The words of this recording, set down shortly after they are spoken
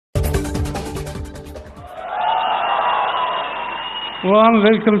Warm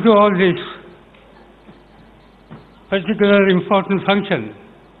welcome to all this particular important function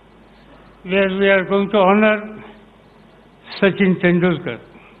where we are going to honor Sachin Tendulkar.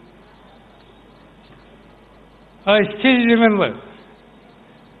 I still remember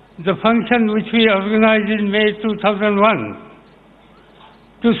the function which we organized in May 2001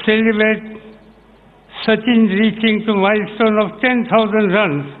 to celebrate Sachin reaching to milestone of 10,000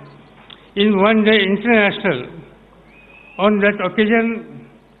 runs in one-day international. On that occasion,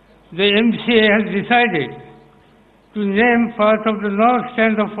 the MCA has decided to name part of the north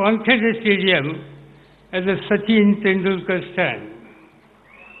stand of Wankhede Stadium as the Sachin Tendulkar stand.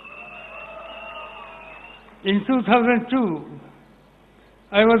 In 2002,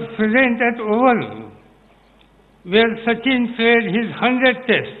 I was present at Oval, where Sachin played his 100th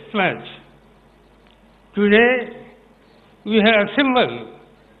Test match. Today, we have assembled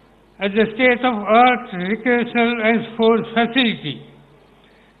at the state-of-art recreational and sports facility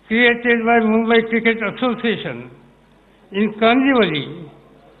created by Mumbai Cricket Association in Kandivali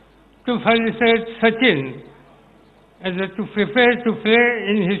to felicitate Sachin to prepare to play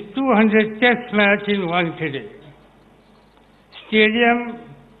in his 200th Test match in Wankhede. Stadium,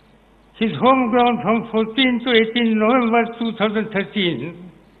 his home ground from 14 to 18 November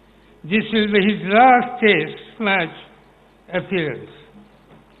 2013. This will be his last Test match appearance.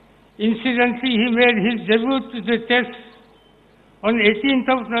 Incidentally, he made his debut to the Test on 18th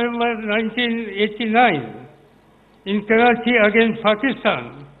of November 1989 in Karachi against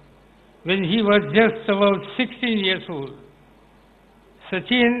Pakistan when he was just about 16 years old.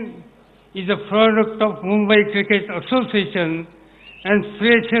 Sachin is a product of Mumbai Cricket Association and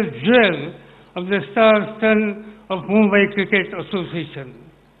precious jewel of the star-son of Mumbai Cricket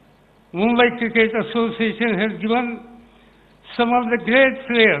Association. Mumbai Cricket Association has given some of the great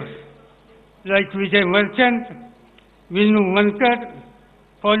players like Vijay Merchant, Vinu Mankar,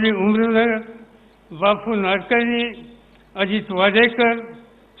 Pauli Umrudar, Bapu Narkani, Ajit Wadekar,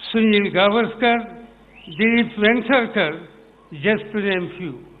 Sunil Gavaskar, Dilip Venksarakar, just to name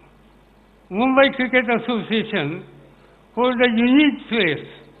few. Mumbai Cricket Association holds a unique place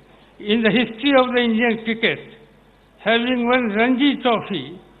in the history of the Indian cricket, having won Ranji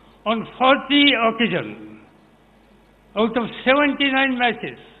Trophy on 40 occasions. Out of 79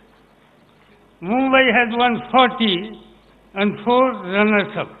 matches, Mumbai has won 40 and 4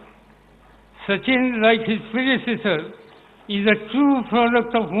 runners-up. Sachin, like his predecessor, is a true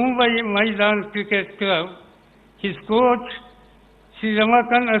product of Mumbai Maidan Cricket Club. His coach, Sri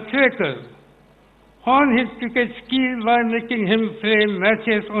Ramakant Varpe, honed his cricket skill by making him play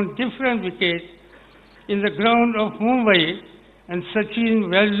matches on different wickets in the ground of Mumbai, and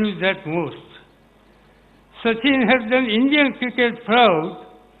Sachin values that most. Sachin has done Indian cricket proud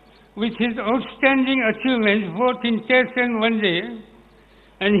with his outstanding achievements both in Test and One Day,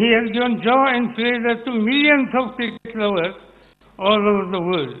 and he has given joy and pleasure to millions of cricket lovers all over the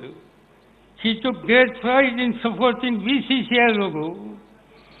world. He took great pride in supporting BCCI logo.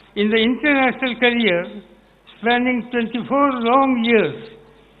 In the international career, spanning 24 long years,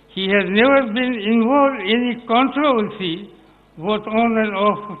 he has never been involved in any controversy, both on and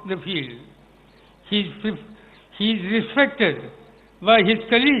off the field. He is respected by his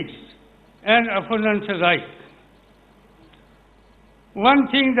colleagues and opponents alike. One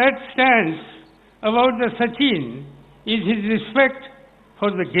thing that stands about the Sachin is his respect for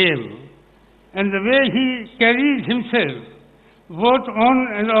the game and the way he carries himself both on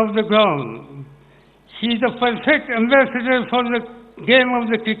and off the ground. He is a perfect ambassador for the game of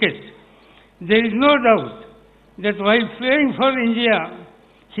the cricket. There is no doubt that while playing for India,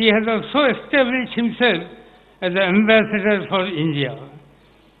 he has also established himself as an ambassador for India.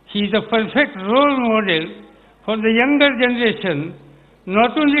 He is a perfect role model for the younger generation,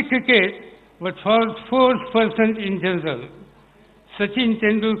 not only cricket, but for sports persons in general. Sachin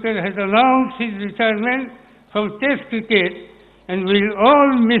Tendulkar has announced his retirement from Test cricket, and we will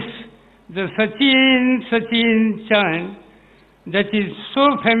all miss the Sachin, Sachin chant that is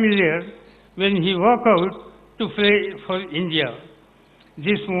so familiar when he walks out to play for India.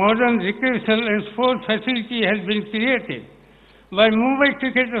 This modern recreational and sports facility has been created by Mumbai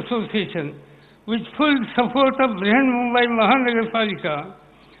Cricket Association with full support of Brihan Mumbai Mahanagarpalika,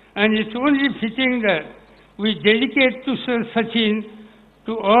 and it's only fitting that we dedicate to Sir Sachin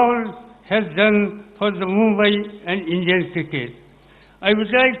to all has done for the Mumbai and Indian cricket. I would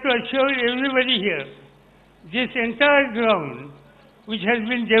like to assure everybody here, this entire ground, which has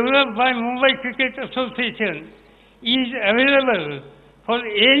been developed by Mumbai Cricket Association, is available for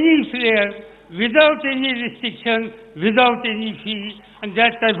any player without any restriction, without any fee, and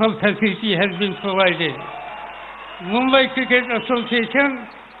that type of facility has been provided. Mumbai Cricket Association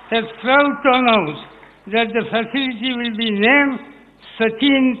has proud to announce that the facility will be named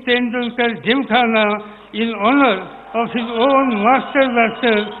Sachin Tendulkar Gymkhana in honor of his own master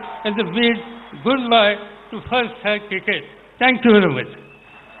blaster as a bid goodbye to first-class cricket. Thank you very much.